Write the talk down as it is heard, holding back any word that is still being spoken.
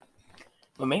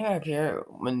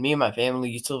When me and my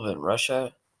family used to live in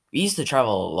Russia, we used to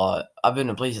travel a lot. I've been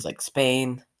to places like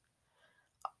Spain.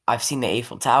 I've seen the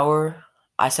Eiffel Tower.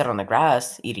 I sat on the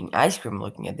grass eating ice cream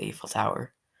looking at the Eiffel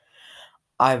Tower.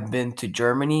 I've been to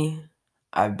Germany.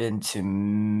 I've been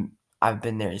to I've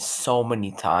been there so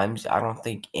many times. I don't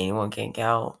think anyone can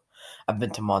count. I've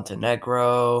been to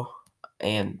Montenegro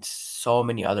and so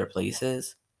many other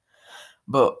places.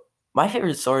 But my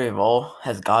favorite story of all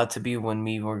has got to be when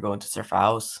we were going to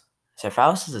Surfhaus.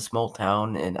 Surfhaus is a small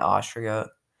town in Austria.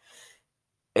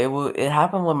 It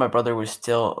happened when my brother was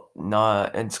still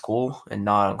not in school and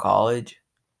not in college.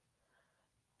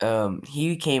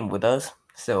 He came with us,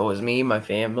 so it was me, my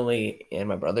family, and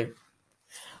my brother.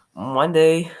 One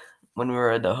day when we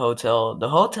were at the hotel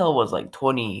was like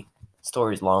 20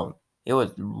 stories long. It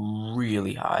was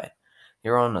really high.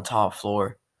 You're on the top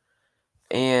floor.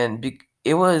 And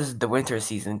it was the winter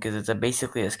season because it's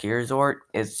basically a ski resort.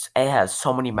 It has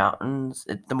so many mountains.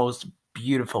 It's the most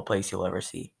beautiful place you'll ever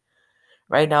see.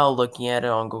 Right now, looking at it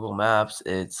on Google Maps,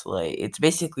 it's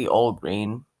basically all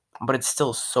green, but it's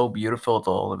still so beautiful with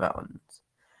all the mountains.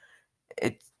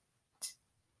 It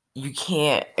You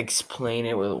can't explain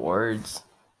it with words,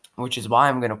 which is why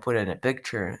I'm gonna put in a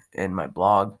picture in my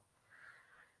blog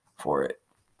for it.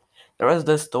 There was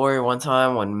this story one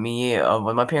time when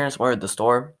my parents were at the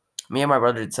store. Me and my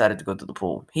brother decided to go to the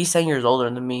pool. He's 10 years older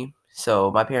than me, so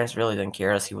my parents really didn't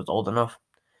care as he was old enough.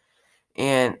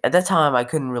 And at that time, I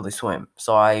couldn't really swim,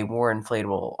 so I wore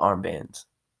inflatable armbands.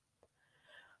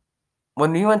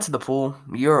 When we went to the pool,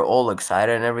 we were all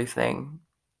excited and everything.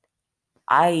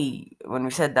 When we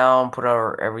sat down, put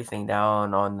our everything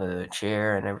down on the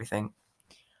chair and everything,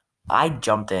 I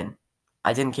jumped in.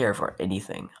 I didn't care for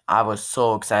anything. I was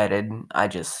so excited. I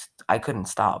couldn't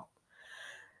stop.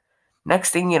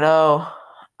 Next thing you know,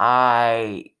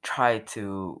 I tried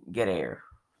to get air.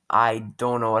 I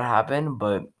don't know what happened,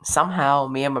 but somehow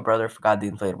me and my brother forgot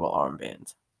the inflatable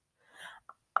armbands.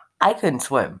 I couldn't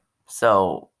swim,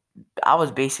 so I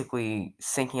was basically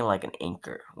sinking like an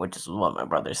anchor, which is what my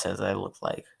brother says I look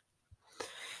like.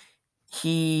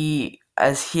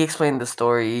 As he explained the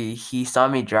story, he saw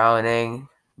me drowning,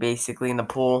 basically in the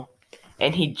pool,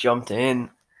 and he jumped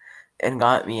in and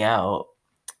got me out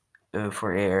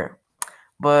for air.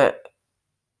 But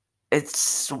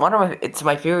it's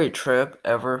my favorite trip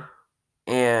ever,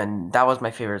 and that was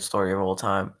my favorite story of all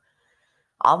time.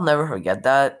 I'll never forget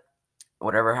that.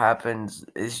 Whatever happens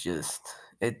is just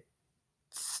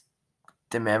it's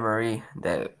the memory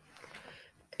that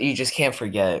you just can't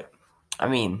forget. I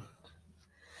mean,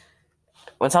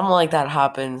 when something like that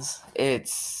happens,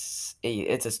 it's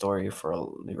a story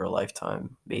for your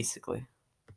lifetime, basically.